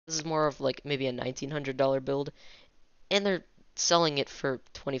This is more of like maybe a $1,900 build, and they're selling it for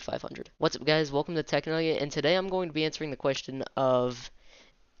 $2,500. What's up, guys? Welcome to Tech Nugget, and today I'm going to be answering the question of,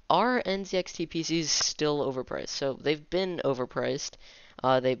 are NZXT PCs still overpriced? So they've been overpriced.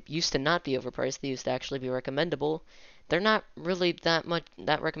 They used to not be overpriced. They used to actually be recommendable. They're not really that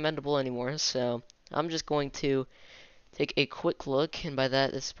recommendable anymore. So I'm just going to take a quick look, and by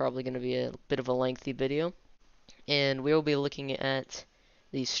that, this is probably going to be a bit of a lengthy video. And we will be looking at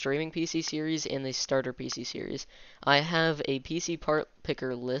the streaming PC series and the starter PC series. I have a PC part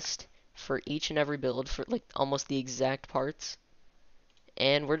picker list for each and every build for like almost the exact parts.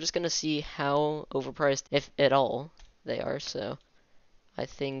 And we're just going to see how overpriced, if at all, they are. So I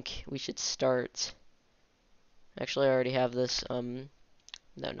think we should start. Actually, I already have this. No,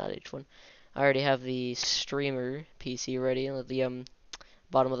 not each one. I already have the streamer PC ready, the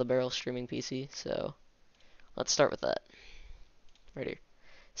bottom of the barrel streaming PC. So let's start with that right here.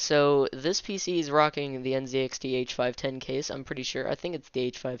 So this PC is rocking the NZXT H510 case, I'm pretty sure. I think it's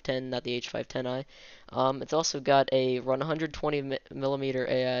the H510, not the H510i. It's also got a run 120 millimeter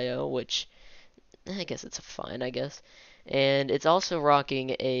AIO, which I guess it's fine, I guess. And it's also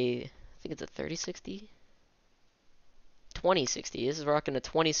rocking I think it's a 3060? 2060. This is rocking a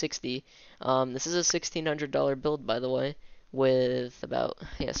 2060. This is a $1,600 build, by the way, with about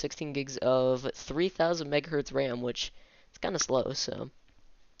 16 gigs of 3000 megahertz RAM, which is kind of slow, so.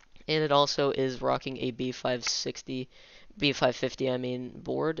 And it also is rocking a B550, I mean,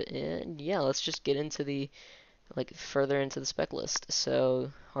 board. And yeah, let's just get into further into the spec list.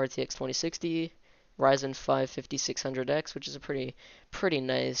 So RTX 2060, Ryzen 5 5600X, which is a pretty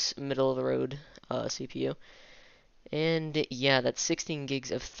nice middle of the road CPU. And yeah, that's 16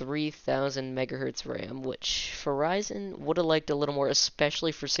 gigs of 3000 megahertz RAM, which for Ryzen would have liked a little more,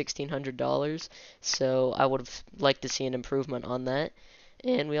 especially for $1,600. So I would have liked to see an improvement on that.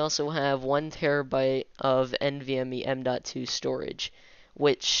 And we also have 1 terabyte of NVMe M.2 storage,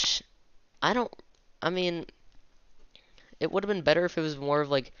 which I mean, it would have been better if it was more of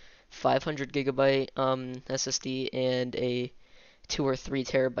like 500 gigabyte SSD and a 2 or 3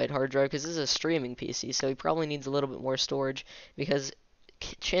 terabyte hard drive, because this is a streaming PC, so he probably needs a little bit more storage, because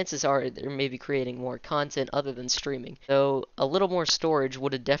chances are they're maybe creating more content other than streaming. So a little more storage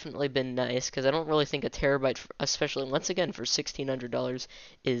would have definitely been nice, because I don't really think a terabyte, especially once again for $1,600,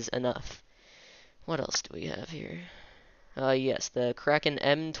 is enough. What else do we have here? Yes, the Kraken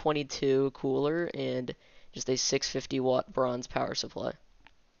M22 cooler and just a 650 watt bronze power supply.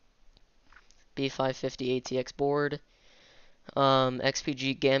 B550 ATX board.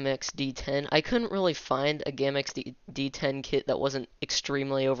 XPG GAMX D10. I couldn't really find a GAMX D10 kit that wasn't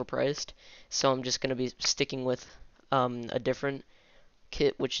extremely overpriced, so I'm just going to be sticking with a different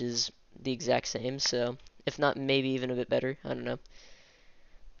kit, which is the exact same, so if not, maybe even a bit better. I don't know.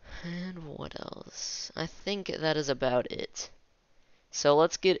 And what else? I think that is about it. So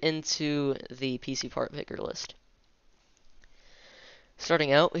let's get into the PC part picker list.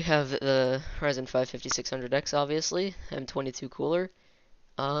 Starting out, we have the Ryzen 5 5600X, obviously, M22 cooler.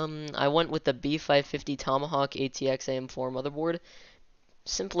 I went with the B550 Tomahawk ATX AM4 motherboard,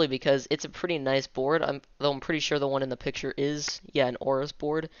 simply because it's a pretty nice board, though I'm pretty sure the one in the picture is, an Aorus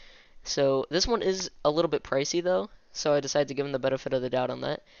board. So this one is a little bit pricey, though, so I decided to give him the benefit of the doubt on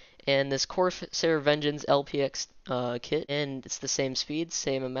that. And this Corsair Vengeance LPX kit, and it's the same speed,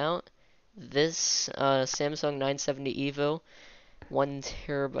 same amount. This Samsung 970 EVO, 1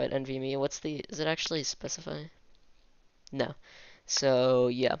 terabyte NVMe. Does it actually specify? No. So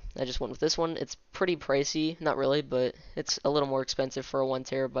yeah, I just went with this one. It's pretty pricey, not really, but it's a little more expensive for a 1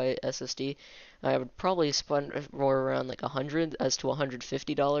 terabyte SSD. I would probably spend more around like $100 to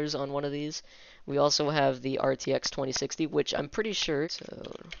 $150 on one of these. We also have the RTX 2060, which I'm pretty sure.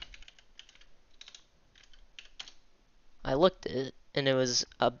 So I looked at it, and it was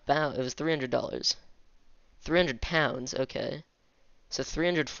 $300. 300 pounds, okay. So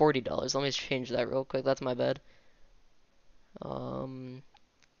 $340. Let me change that real quick. That's my bad. Don't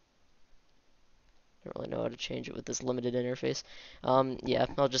really know how to change it with this limited interface. Yeah,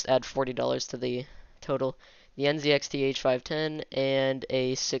 I'll just add $40 to the total. The NZXT H510 and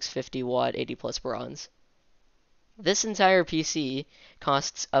a 650 watt 80 plus bronze. This entire PC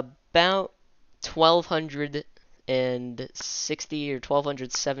costs about $1,260 or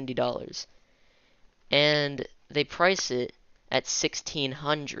 $1,270, and they price it at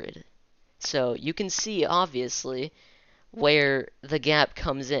 $1,600. So you can see, obviously, where the gap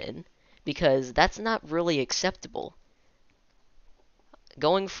comes in, because that's not really acceptable.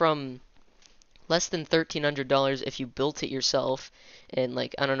 Going from less than $1,300 if you built it yourself and,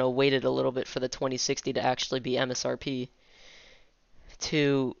 like, I don't know, waited a little bit for the 2060 to actually be MSRP,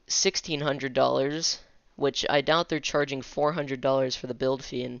 to $1,600, which I doubt they're charging $400 for the build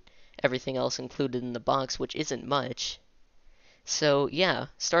fee and everything else included in the box, which isn't much. So yeah,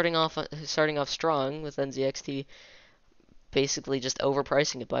 starting off strong with NZXT, basically just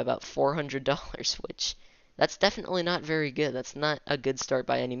overpricing it by about $400, which that's definitely not very good. That's not a good start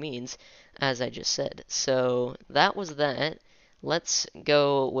by any means, as I just said. So that was that. Let's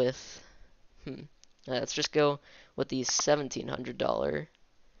go with let's just go with the $1,700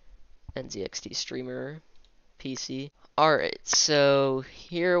 NZXT streamer PC. Alright, so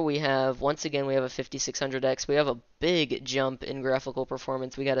here we have, once again, we have a 5600X. We have a big jump in graphical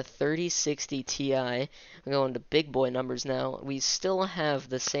performance. We got a 3060 Ti. I'm going to big boy numbers now. We still have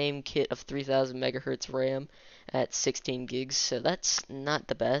the same kit of 3000 megahertz RAM at 16 gigs, so that's not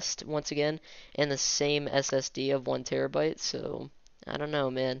the best, once again. And the same SSD of 1 terabyte, so I don't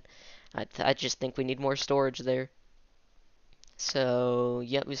know, man. I just think we need more storage there. So,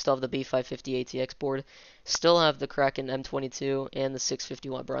 yep, we still have the B550 ATX board, still have the Kraken M22 and the 650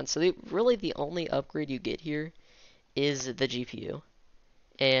 watt bronze. So really the only upgrade you get here is the GPU.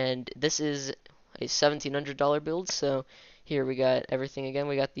 And this is a $1,700 build, so here we got everything again.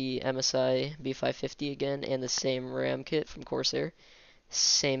 We got the MSI B550 again and the same RAM kit from Corsair.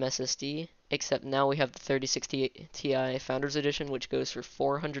 Same SSD, except now we have the 3060 Ti Founders Edition, which goes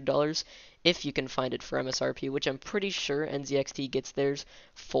for $400 if you can find it for MSRP, which I'm pretty sure NZXT gets theirs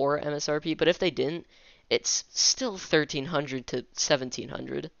for MSRP, but if they didn't, it's still $1,300 to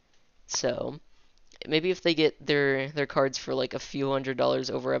 $1,700. So maybe if they get their cards for like a few $100s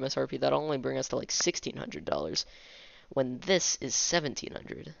over MSRP, that'll only bring us to like $1,600, when this is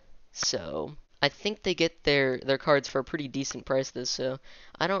 $1,700. So I think they get their cards for a pretty decent price though, so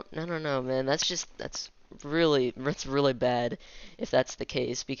I don't know, man. That's really bad if that's the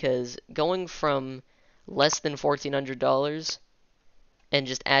case, because going from less than $1,400 and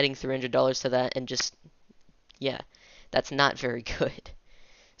just adding $300 to that and just yeah, that's not very good.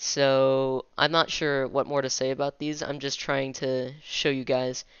 So I'm not sure what more to say about these. I'm just trying to show you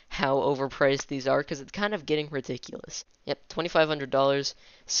guys how overpriced these are, because it's kind of getting ridiculous. Yep, $2,500.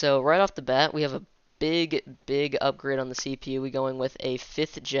 So right off the bat, we have a big upgrade on the CPU. We're going with a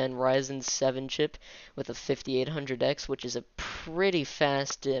 5th gen Ryzen 7 chip with a 5800X, which is a pretty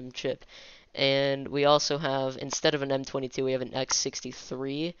fast chip. And we also have, instead of an M22, we have an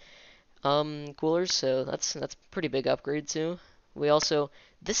X63 cooler, so that's a pretty big upgrade too. We also,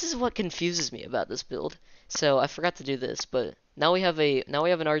 this is what confuses me about this build. So I forgot to do this, but now we have an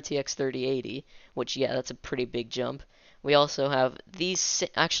RTX 3080, which yeah, that's a pretty big jump. We also have these,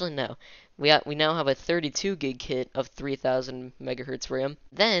 actually no, we now have a 32 gig kit of 3000 megahertz RAM.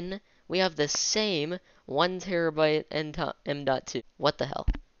 Then we have the same 1 terabyte M.2. What the hell?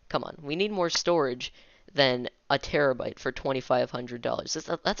 Come on, we need more storage than a terabyte for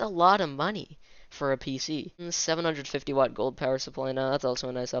 $2,500. That's a lot of money for a PC. 750 watt gold power supply now, that's also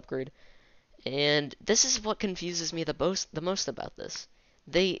a nice upgrade. And this is what confuses me the most about this.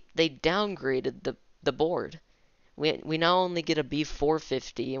 They downgraded the board. We now only get a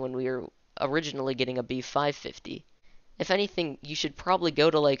B450 when we were originally getting a B550. If anything, you should probably go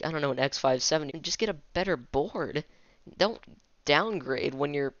to like, I don't know, an X570 and just get a better board. Don't downgrade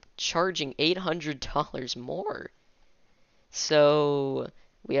when you're charging $800 more. So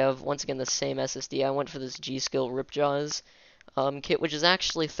we have once again the same SSD. I went for this G-Skill Ripjaws kit, which is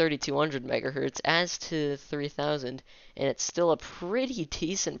actually 3200 megahertz as to 3000, and it's still a pretty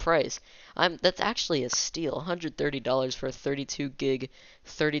decent price. That's actually a steal, $130 for a 32 gig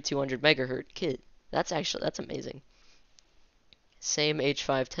 3200 megahertz kit. That's amazing. Same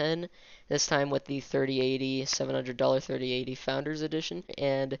H510, this time with the $700 3080 Founders Edition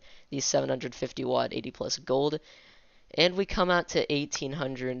and the 750 watt 80 plus gold, and we come out to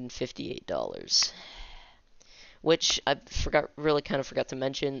 $1,858. Which I kind of forgot to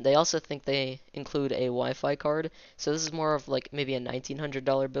mention. They also think they include a Wi-Fi card, so this is more of like maybe a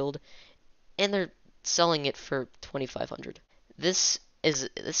 $1,900 build, and they're selling it for $2,500. This is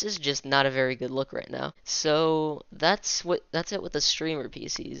just not a very good look right now. So that's it with the streamer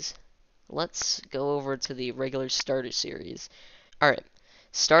PCs. Let's go over to the regular starter series. Alright,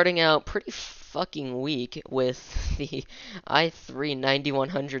 starting out pretty fucking weak with the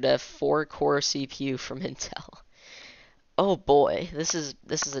i3-9100F 4-core CPU from Intel. Oh boy, this is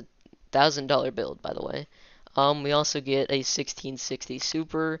a $1,000 build, by the way. We also get a 1660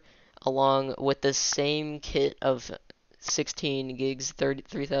 Super along with the same kit of 16 gigs,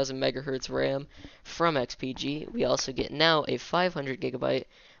 3000 megahertz RAM from XPG. We also get now a 500 gigabyte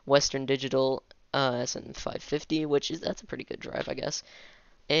Western Digital SN550, that's a pretty good drive, I guess.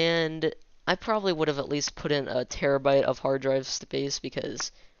 And I probably would have at least put in a terabyte of hard drive space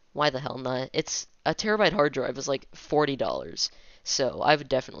because why the hell not? It's a terabyte hard drive is like $40. So I would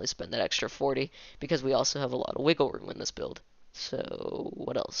definitely spend that extra 40 because we also have a lot of wiggle room in this build. So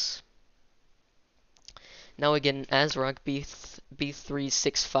what else? Now again, ASRock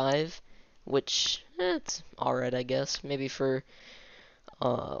B365, which it's alright I guess. Maybe for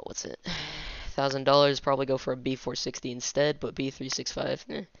what's it? $1,000 probably go for a B460 instead, but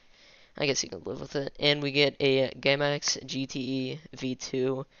B365, I guess you can live with it. And we get a GameX GTE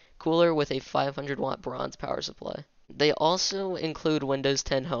V2 cooler with a 500 watt bronze power supply. They also include Windows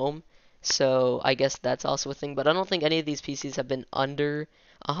 10 Home, so I guess that's also a thing. But I don't think any of these PCs have been under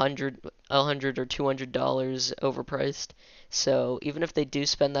a hundred or $200 overpriced. So even if they do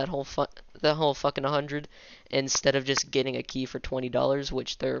spend that whole fucking 100 instead of just getting a key for $20,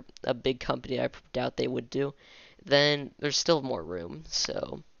 which they're a big company, I doubt they would do, then there's still more room.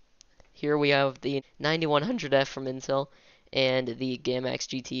 So here we have the 9100F from Intel and the GameX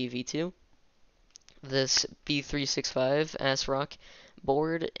GTE V2, this B365 ASRock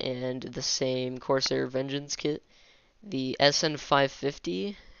board, and the same Corsair Vengeance kit, the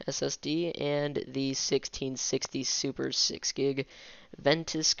SN550 SSD, and the 1660 Super 6 gig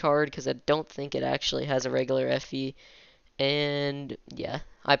Ventus card because I don't think it actually has a regular FE. And yeah,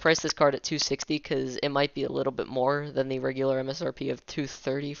 I priced this card at 260 because it might be a little bit more than the regular MSRP of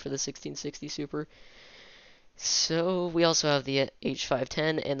 230 for the 1660 Super. So we also have the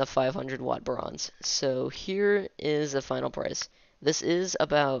H510 and the 500 watt bronze. So here is the final price. This is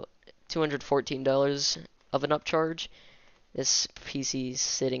about $214 of an upcharge. This PC is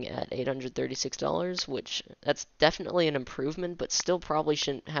sitting at $836, which that's definitely an improvement, but still probably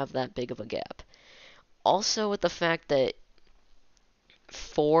shouldn't have that big of a gap. Also with the fact that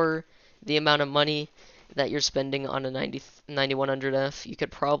for the amount of money that you're spending on a 9100F, you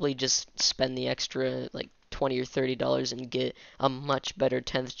could probably just spend the extra like $20 or $30 and get a much better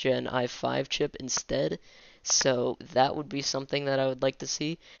 10th gen i5 chip instead. So that would be something that I would like to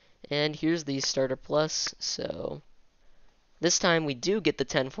see. And here's the Starter Plus. So this time we do get the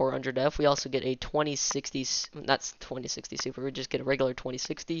 10400F. We also get a 2060, that's 2060 Super. We just get a regular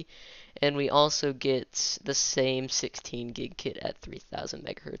 2060, and we also get the same 16 gig kit at 3000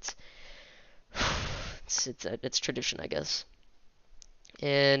 megahertz. It's tradition, I guess.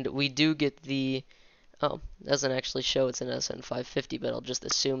 And we do get the doesn't actually show it's an SN550, but I'll just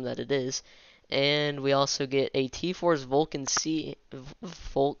assume that it is. And we also get a T-Force Vulcan Z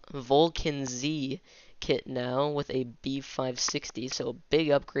kit now with a B560, so a big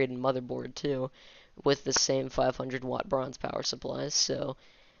upgrade in motherboard too, with the same 500 watt bronze power supplies. So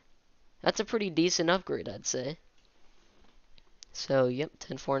that's a pretty decent upgrade, I'd say. So yep,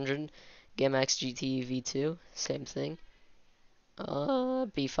 10400 GameX GT V2, same thing.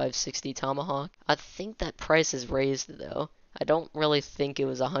 B560 Tomahawk. I think that price is raised though. I don't really think it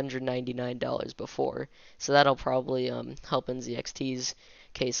was $199 before, so that'll probably help NZXT's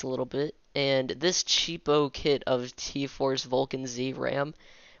case a little bit. And this cheapo kit of T-Force Vulcan Z RAM,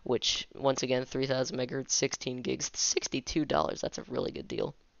 which once again 3000 megahertz, 16 gigs, $62. That's a really good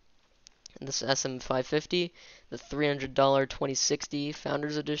deal. And this SM550, the $300 2060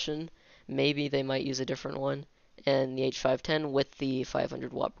 Founders Edition. Maybe they might use a different one. And the H510 with the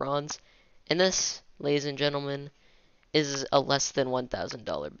 500 watt bronze. And this, ladies and gentlemen, is a less than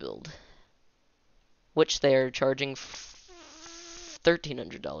 $1,000 build, which they're charging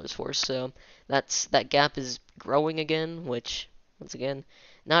 $1,300 for. So that gap is growing again, which once again,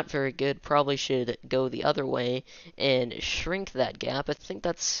 not very good. Probably should go the other way and shrink that gap. I think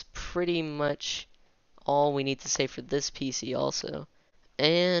that's pretty much all we need to say for this PC also.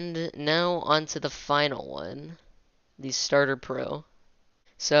 And now on to the final one, the Starter Pro.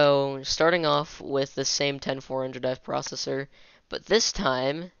 So starting off with the same 10400F processor, but this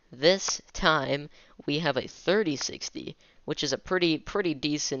time we have a 3060, which is a pretty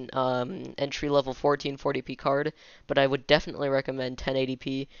decent entry-level 1440p card, but I would definitely recommend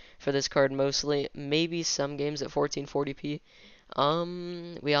 1080p for this card mostly, maybe some games at 1440p.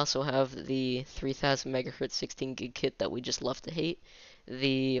 We also have the 3000 megahertz 16 gig kit that we just love to hate,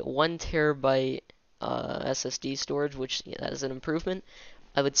 the 1 terabyte SSD storage, which that is an improvement.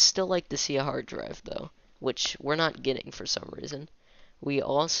 I would still like to see a hard drive though, which we're not getting for some reason. We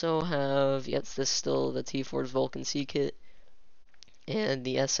also have, yes, this is still the T-Force Vulcan C kit, and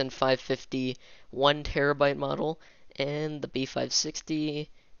the SN550 1 terabyte model, and the B560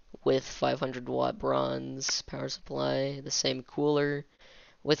 with 500 watt bronze power supply, the same cooler.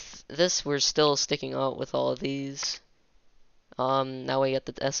 With this, we're still sticking out with all of these. Now we get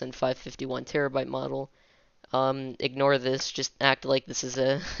the SN550 1 terabyte model. Ignore this, just act like this is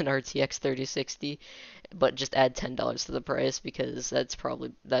an RTX 3060, but just add $10 to the price because that'd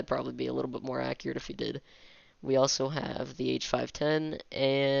probably be a little bit more accurate if you did. We also have the H510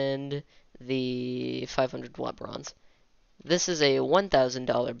 and the 500 watt bronze. This is a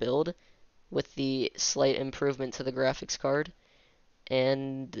 $1,000 build with the slight improvement to the graphics card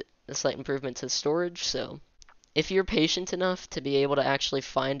and a slight improvement to storage. So if you're patient enough to be able to actually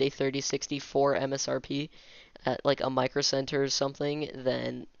find a 3060 for MSRP at like a Micro Center or something,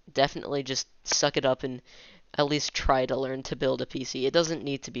 then definitely just suck it up and at least try to learn to build a PC. It doesn't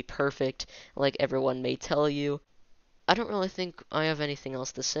need to be perfect like everyone may tell you. I don't really think I have anything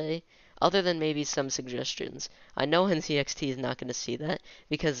else to say other than maybe some suggestions. I know NZXT is not going to see that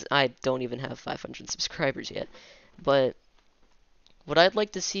because I don't even have 500 subscribers yet. But what I'd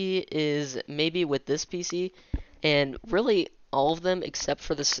like to see is maybe with this PC, and really all of them except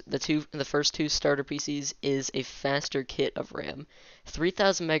for the first two starter PCs, is a faster kit of RAM.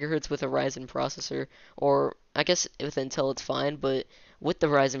 3000 megahertz with a Ryzen processor, or I guess with Intel it's fine, but with the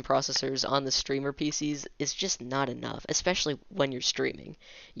Ryzen processors on the streamer PCs is just not enough, especially when you're streaming.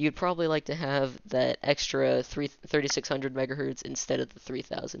 You'd probably like to have that extra 3600 megahertz instead of the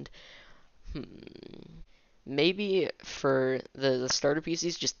 3000. Maybe for the starter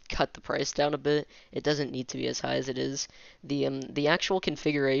PCs, just cut the price down a bit. It doesn't need to be as high as it is. The actual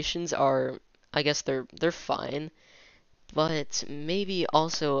configurations are, I guess they're fine, but maybe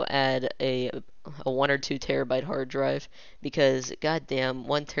also add a 1 or 2 terabyte hard drive because goddamn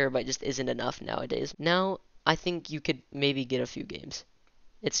 1 terabyte just isn't enough nowadays. Now I think you could maybe get a few games.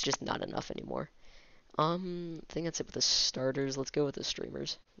 It's just not enough anymore. I think that's it with the starters. Let's go with the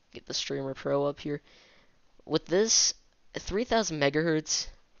streamers. Get the Streamer Pro up here. With this, 3000 megahertz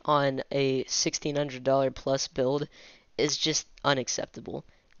on a $1,600 plus build is just unacceptable.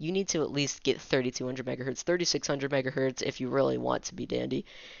 You need to at least get 3200 megahertz, 3600 megahertz if you really want to be dandy.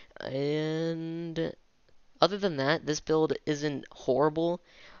 And other than that, this build isn't horrible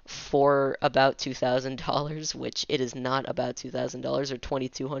for about $2,000, which it is not about $2,000 or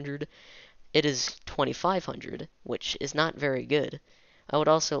 2200. It is 2500, which is not very good. I would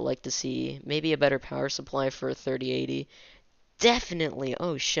also like to see maybe a better power supply for a 3080. Definitely,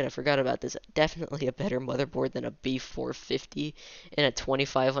 oh shit, I forgot about this. Definitely a better motherboard than a B450 in a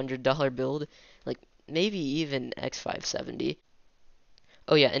 $2,500 build. Like, maybe even X570.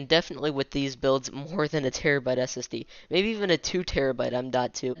 Oh yeah, and definitely with these builds, more than a terabyte SSD. Maybe even a 2 terabyte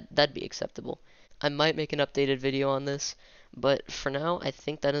M.2. That'd be acceptable. I might make an updated video on this, but for now, I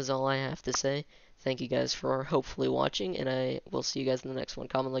think that is all I have to say. Thank you guys for hopefully watching, and I will see you guys in the next one.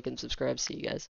 Comment, like, and subscribe. See you guys.